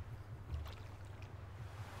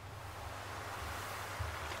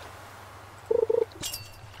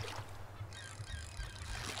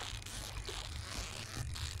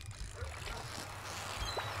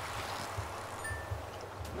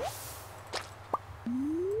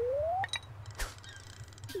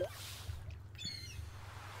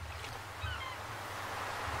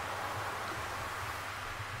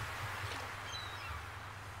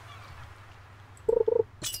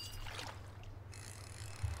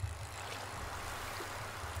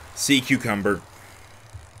 Sea cucumber.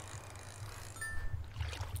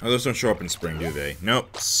 Oh, those don't show up in spring, do they?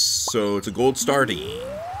 Nope. So it's a gold Stardew.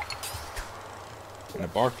 And a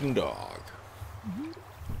barking dog.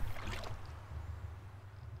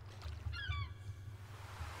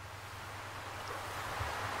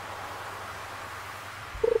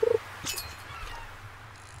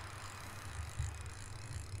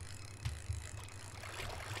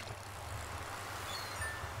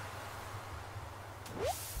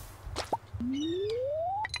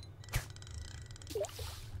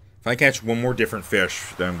 If I catch one more different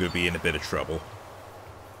fish, then I'm going to be in a bit of trouble.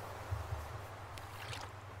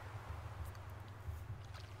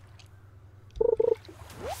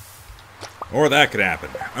 Or that could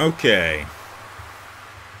happen. Okay.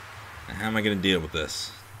 How am I going to deal with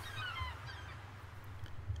this?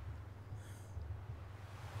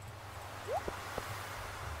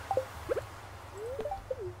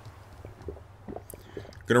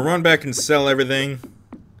 Gonna run back and sell everything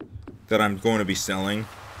that I'm going to be selling.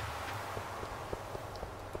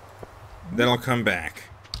 Then I'll come back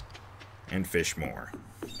and fish more.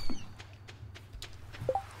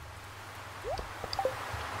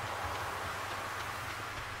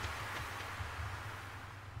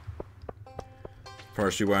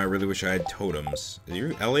 Partially why I really wish I had totems. Are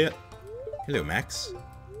you Elliot? Hello, Max.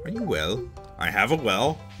 Are you well? I have a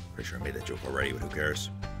well. Pretty sure I made that joke already, but who cares?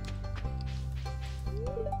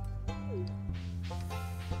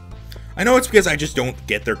 I know it's because I just don't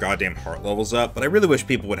get their goddamn heart levels up, but I really wish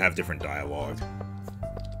people would have different dialogue.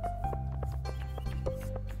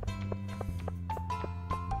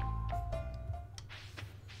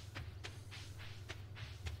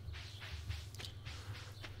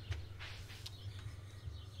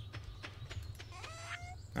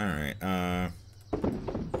 Alright, I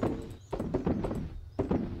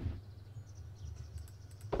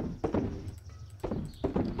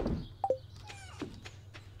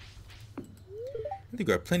think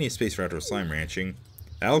we have plenty of space for outdoor slime ranching.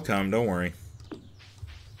 That'll come, don't worry.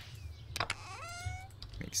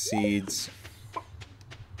 Make seeds.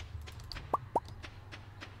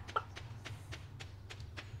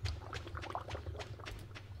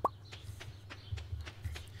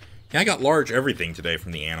 Yeah, I got large everything today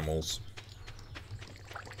from the animals.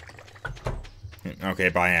 Okay,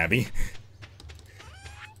 bye, Abby.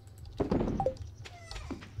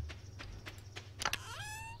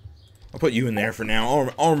 I'll put you in there for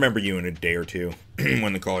now. I'll remember you in a day or two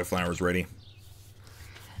when the cauliflower's ready.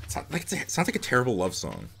 It sounds like a terrible love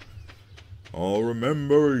song. I'll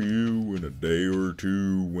remember you in a day or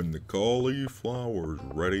two when the cauliflower's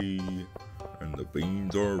ready and the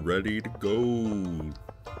beans are ready to go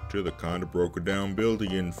to the kind of broken down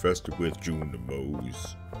building infested with June the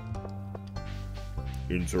Mows.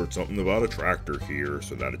 Insert something about a tractor here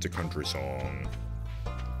so that it's a country song.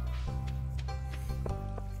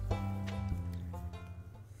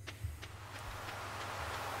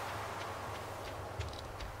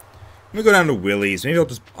 Let me go down to Willie's. Maybe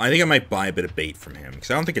I think I might buy a bit of bait from him,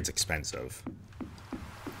 because I don't think it's expensive.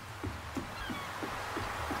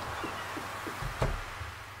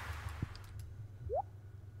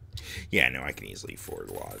 Yeah, no, I can easily afford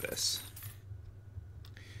a lot of this.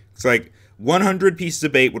 It's like 100 pieces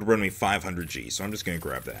of bait would run me 500 G, so I'm just going to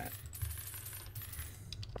grab that.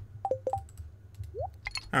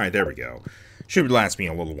 Alright, there we go. Should last me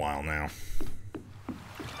a little while now.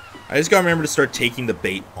 I just gotta remember to start taking the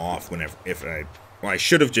bait off whenever, well, I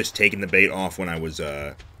should have just taken the bait off when I was,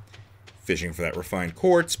 fishing for that refined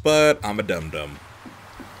quartz, but I'm a dum-dum.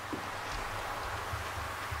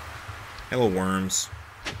 Hello, worms.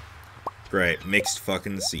 Great, mixed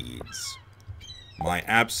fucking seeds. My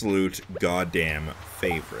absolute goddamn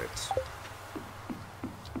favorite.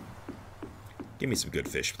 Give me some good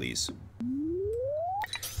fish, please.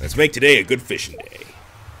 Let's make today a good fishing day.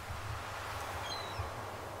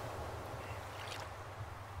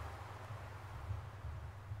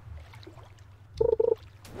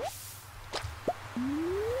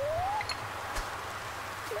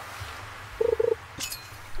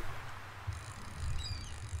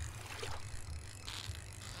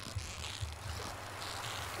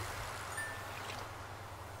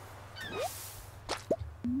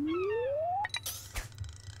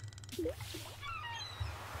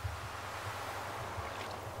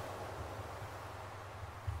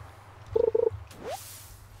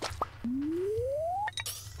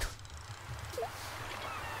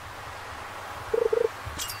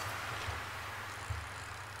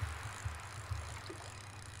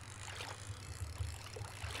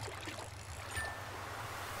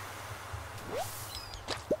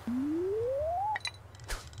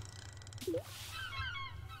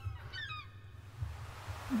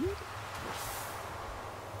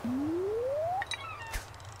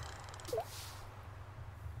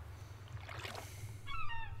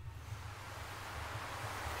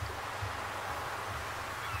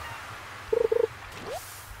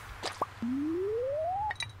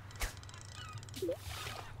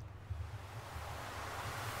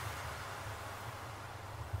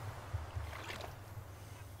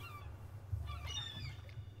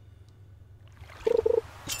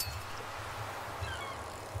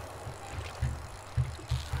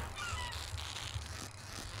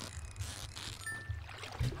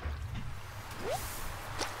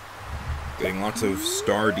 Getting lots of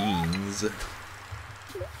sardines.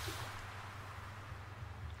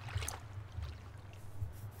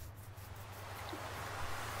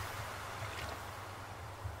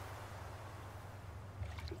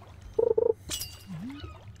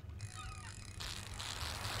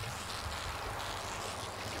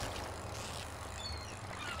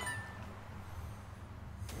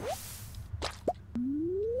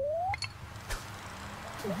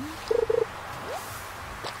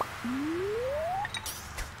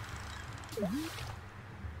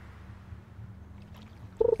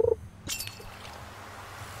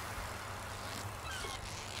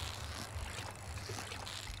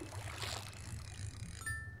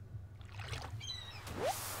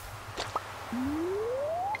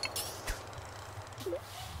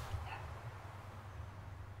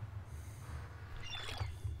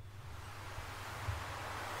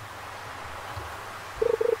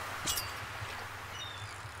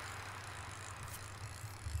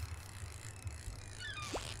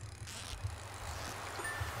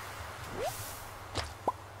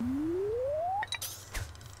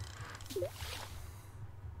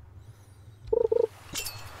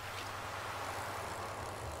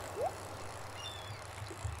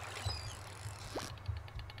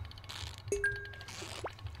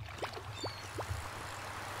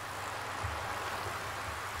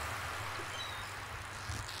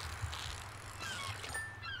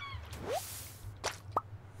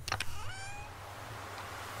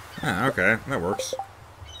 Ah, okay, that works.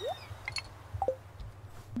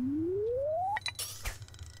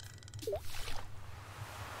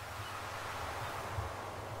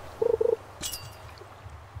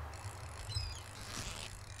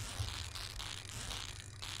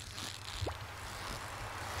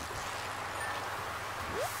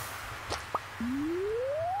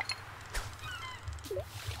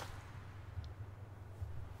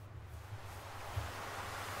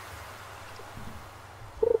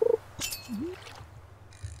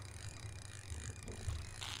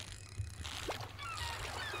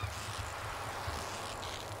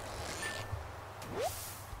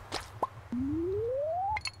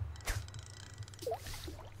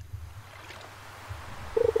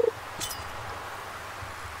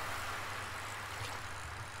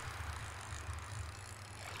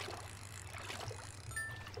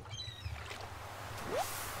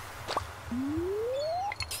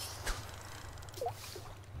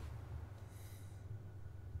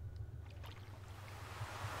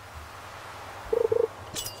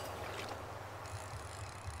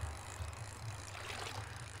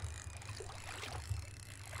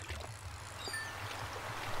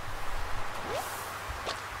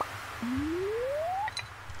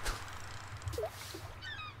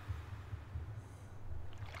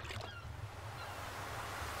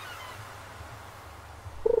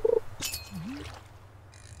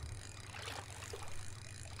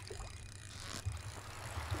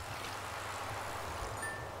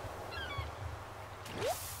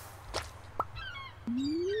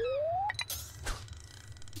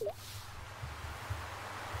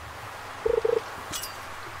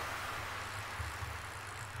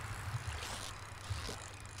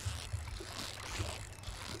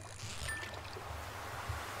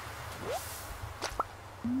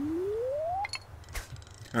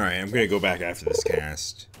 Alright, I'm gonna go back after this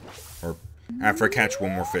cast. Or, after I catch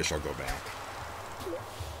one more fish, I'll go back.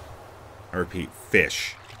 I repeat,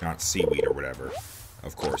 fish, not seaweed or whatever.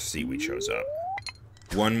 Of course, seaweed shows up.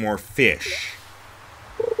 One more fish.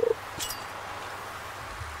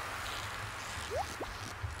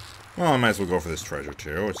 Well, I might as well go for this treasure,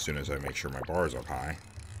 too, as soon as I make sure my bar is up high.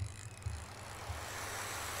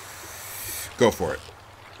 Go for it.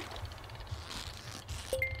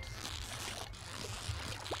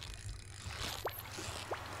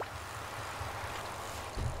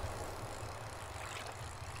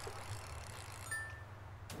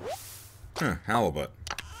 Huh, halibut.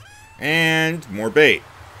 And more bait.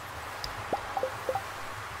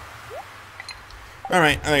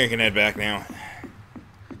 Alright, I think I can head back now.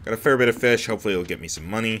 Got a fair bit of fish. Hopefully it'll get me some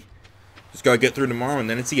money. Just gotta get through tomorrow, and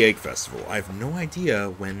then it's the egg festival. I have no idea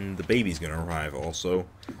when the baby's gonna arrive, also.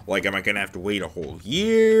 Like, am I gonna have to wait a whole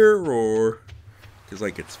year, or... Because,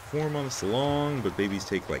 like, it's 4 months long, but babies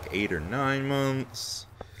take, like, 8 or 9 months.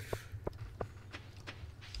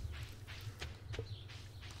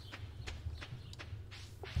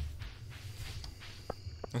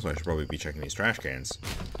 Also, I should probably be checking these trash cans.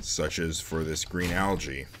 Such as for this green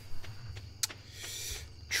algae.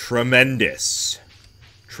 Tremendous.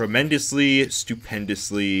 Tremendously,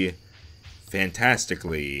 stupendously,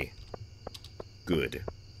 fantastically good.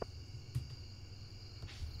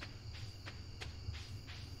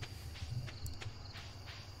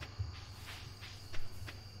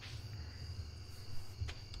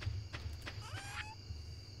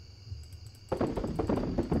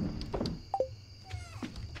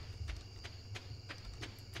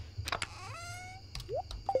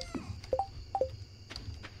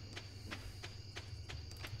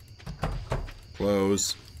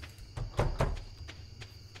 Close.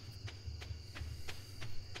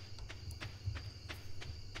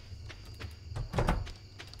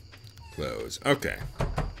 Close. Okay. I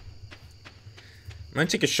might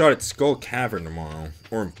take a shot at Skull Cavern tomorrow.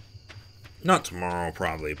 Or, not tomorrow,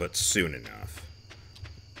 probably, but soon enough.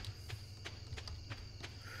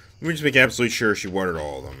 Let me just make absolutely sure she watered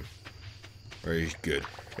all of them. Very good.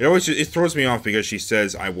 It throws me off because she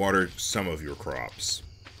says, I watered some of your crops.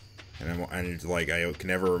 And like, I can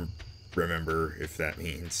never remember if that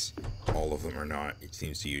means all of them or not. It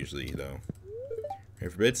seems to usually, though.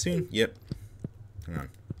 Ready for bed soon? Yep. Hang on.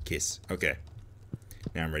 Kiss. Okay.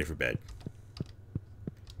 Now I'm ready for bed.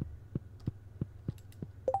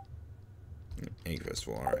 Egg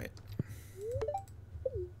festival, alright.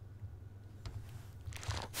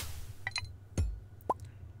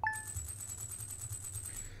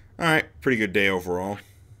 Alright, pretty good day overall.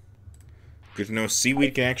 Good to know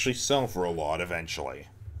seaweed can actually sell for a lot eventually.